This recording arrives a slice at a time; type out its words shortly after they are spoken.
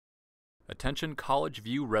Attention College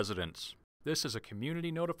View residents. This is a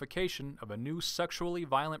community notification of a new sexually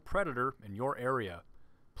violent predator in your area.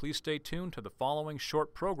 Please stay tuned to the following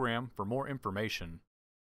short program for more information.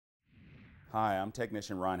 Hi, I'm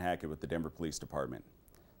Technician Ron Hackett with the Denver Police Department.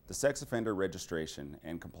 The Sex Offender Registration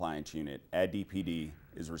and Compliance Unit at DPD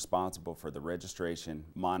is responsible for the registration,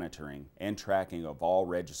 monitoring, and tracking of all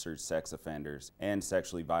registered sex offenders and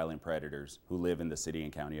sexually violent predators who live in the city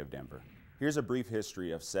and county of Denver. Here's a brief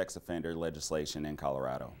history of sex offender legislation in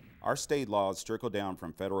Colorado. Our state laws trickle down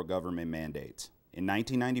from federal government mandates. In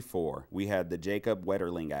 1994, we had the Jacob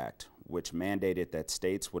Wetterling Act, which mandated that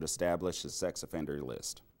states would establish a sex offender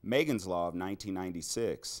list. Megan's Law of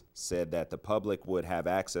 1996 said that the public would have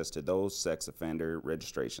access to those sex offender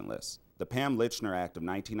registration lists. The Pam Lichner Act of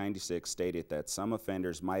 1996 stated that some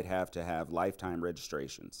offenders might have to have lifetime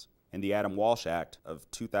registrations. And the Adam Walsh Act of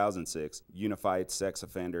 2006 unified sex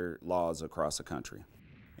offender laws across the country.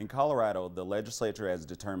 In Colorado, the legislature has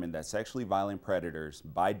determined that sexually violent predators,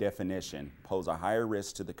 by definition, pose a higher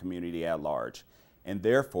risk to the community at large, and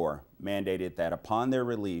therefore mandated that upon their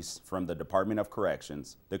release from the Department of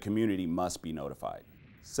Corrections, the community must be notified.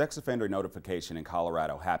 Sex offender notification in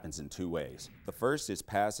Colorado happens in two ways. The first is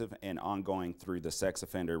passive and ongoing through the sex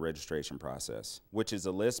offender registration process, which is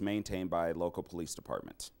a list maintained by local police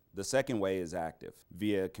departments. The second way is active,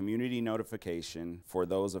 via community notification for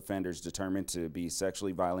those offenders determined to be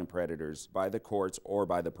sexually violent predators by the courts or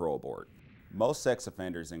by the parole board. Most sex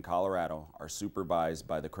offenders in Colorado are supervised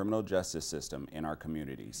by the criminal justice system in our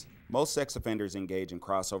communities. Most sex offenders engage in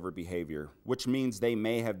crossover behavior, which means they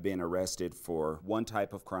may have been arrested for one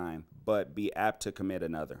type of crime, but be apt to commit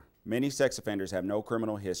another. Many sex offenders have no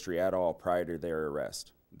criminal history at all prior to their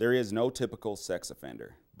arrest. There is no typical sex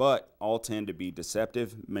offender, but all tend to be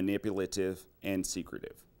deceptive, manipulative, and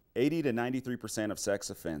secretive. 80 to 93% of sex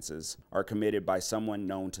offenses are committed by someone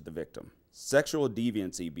known to the victim. Sexual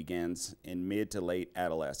deviancy begins in mid to late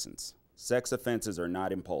adolescence. Sex offenses are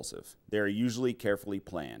not impulsive. They are usually carefully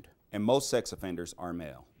planned, and most sex offenders are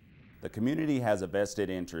male. The community has a vested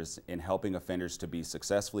interest in helping offenders to be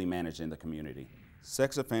successfully managed in the community.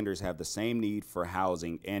 Sex offenders have the same need for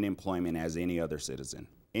housing and employment as any other citizen.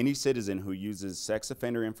 Any citizen who uses sex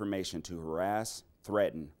offender information to harass,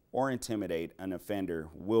 threaten, or intimidate an offender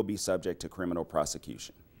will be subject to criminal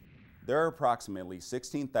prosecution. There are approximately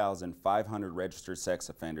 16,500 registered sex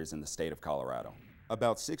offenders in the state of Colorado.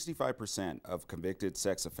 About 65% of convicted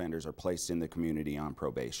sex offenders are placed in the community on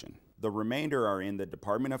probation. The remainder are in the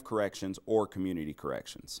Department of Corrections or Community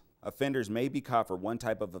Corrections. Offenders may be caught for one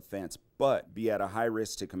type of offense, but be at a high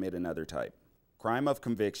risk to commit another type. Crime of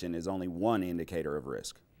conviction is only one indicator of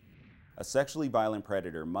risk. A sexually violent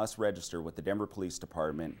predator must register with the Denver Police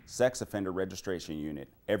Department Sex Offender Registration Unit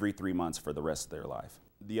every 3 months for the rest of their life.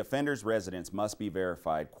 The offender's residence must be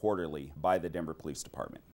verified quarterly by the Denver Police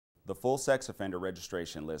Department. The full sex offender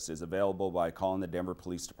registration list is available by calling the Denver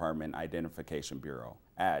Police Department Identification Bureau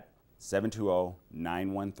at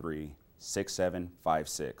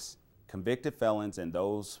 720-913-6756. Convicted felons and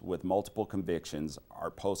those with multiple convictions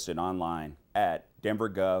are posted online at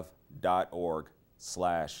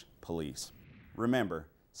denvergov.org/police. Remember,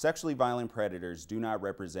 sexually violent predators do not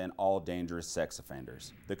represent all dangerous sex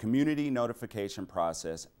offenders. The community notification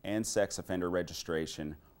process and sex offender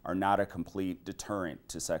registration are not a complete deterrent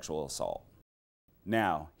to sexual assault.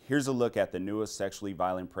 Now, here's a look at the newest sexually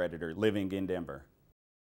violent predator living in Denver.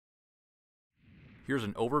 Here's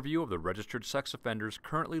an overview of the registered sex offenders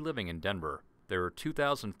currently living in Denver. There are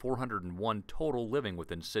 2,401 total living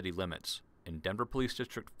within city limits. In Denver Police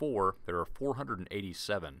District 4, there are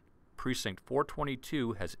 487. Precinct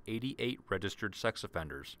 422 has 88 registered sex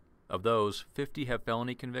offenders. Of those, 50 have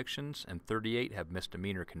felony convictions and 38 have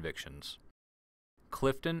misdemeanor convictions.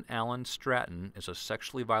 Clifton Allen Stratton is a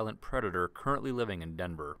sexually violent predator currently living in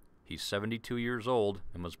Denver. He's 72 years old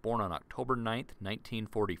and was born on October 9,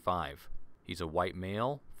 1945. He's a white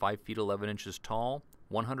male, 5 feet 11 inches tall,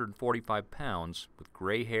 145 pounds, with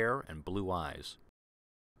gray hair and blue eyes.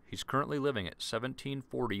 He's currently living at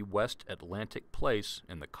 1740 West Atlantic Place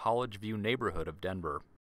in the College View neighborhood of Denver.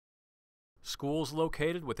 Schools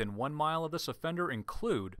located within 1 mile of this offender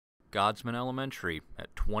include Godsman Elementary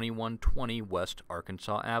at 2120 West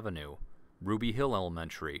Arkansas Avenue, Ruby Hill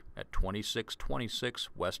Elementary at 2626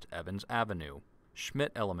 West Evans Avenue,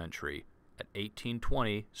 Schmidt Elementary at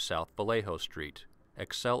 1820 South Vallejo Street,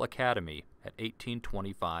 Excel Academy at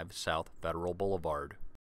 1825 South Federal Boulevard.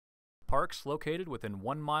 Parks located within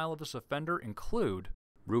 1 mile of this offender include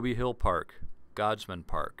Ruby Hill Park, Godsman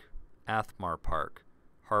Park, Athmar Park,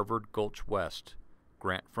 Harvard Gulch West,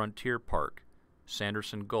 Grant Frontier Park,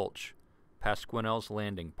 Sanderson Gulch, Pasquinel's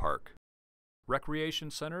Landing Park.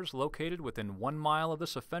 Recreation centers located within 1 mile of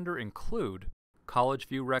this offender include College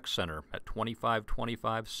View Rec Center at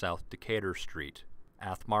 2525 South Decatur Street,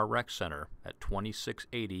 Athmar Rec Center at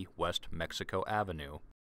 2680 West Mexico Avenue.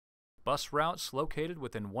 Bus routes located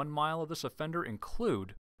within 1 mile of this offender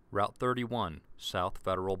include Route 31 South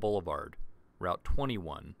Federal Boulevard, Route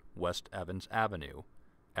 21 West Evans Avenue,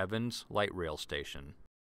 Evans Light Rail Station.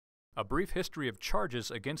 A brief history of charges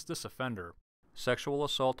against this offender. Sexual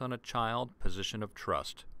assault on a child, position of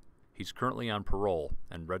trust. He's currently on parole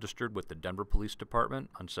and registered with the Denver Police Department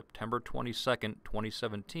on September 22,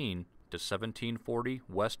 2017 to 1740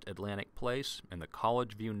 West Atlantic Place in the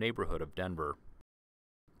College View neighborhood of Denver.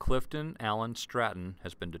 Clifton Allen Stratton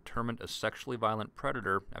has been determined a sexually violent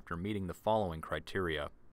predator after meeting the following criteria.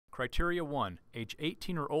 Criteria 1. Age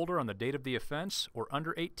 18 or older on the date of the offense, or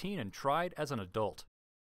under 18 and tried as an adult.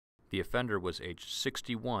 The offender was aged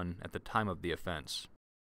 61 at the time of the offense.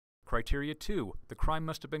 Criteria 2. The crime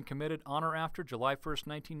must have been committed on or after July 1,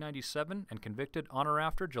 1997 and convicted on or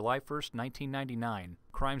after July 1, 1999.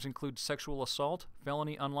 Crimes include sexual assault,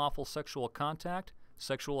 felony unlawful sexual contact,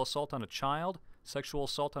 sexual assault on a child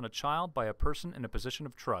by a person in a position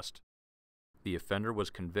of trust. The offender was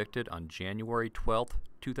convicted on January 12,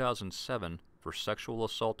 2007 for sexual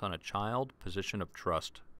assault on a child, position of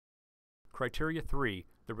trust. Criteria 3.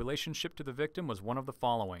 The relationship to the victim was one of the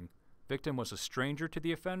following. Victim was a stranger to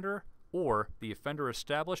the offender, or the offender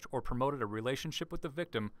established or promoted a relationship with the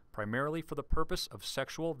victim primarily for the purpose of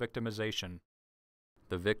sexual victimization.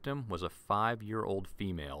 The victim was a 5-year-old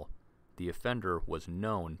female. The offender was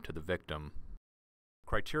known to the victim.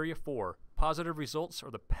 Criteria 4. Positive results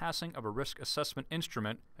are the passing of a risk assessment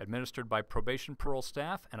instrument administered by probation parole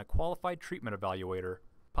staff and a qualified treatment evaluator.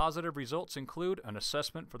 Positive results include an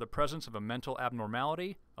assessment for the presence of a mental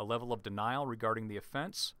abnormality, a level of denial regarding the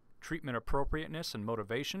offense, treatment appropriateness and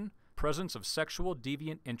motivation, presence of sexual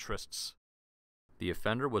deviant interests. The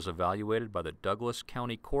offender was evaluated by the Douglas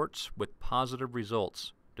County Courts with positive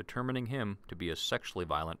results, determining him to be a sexually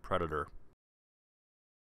violent predator.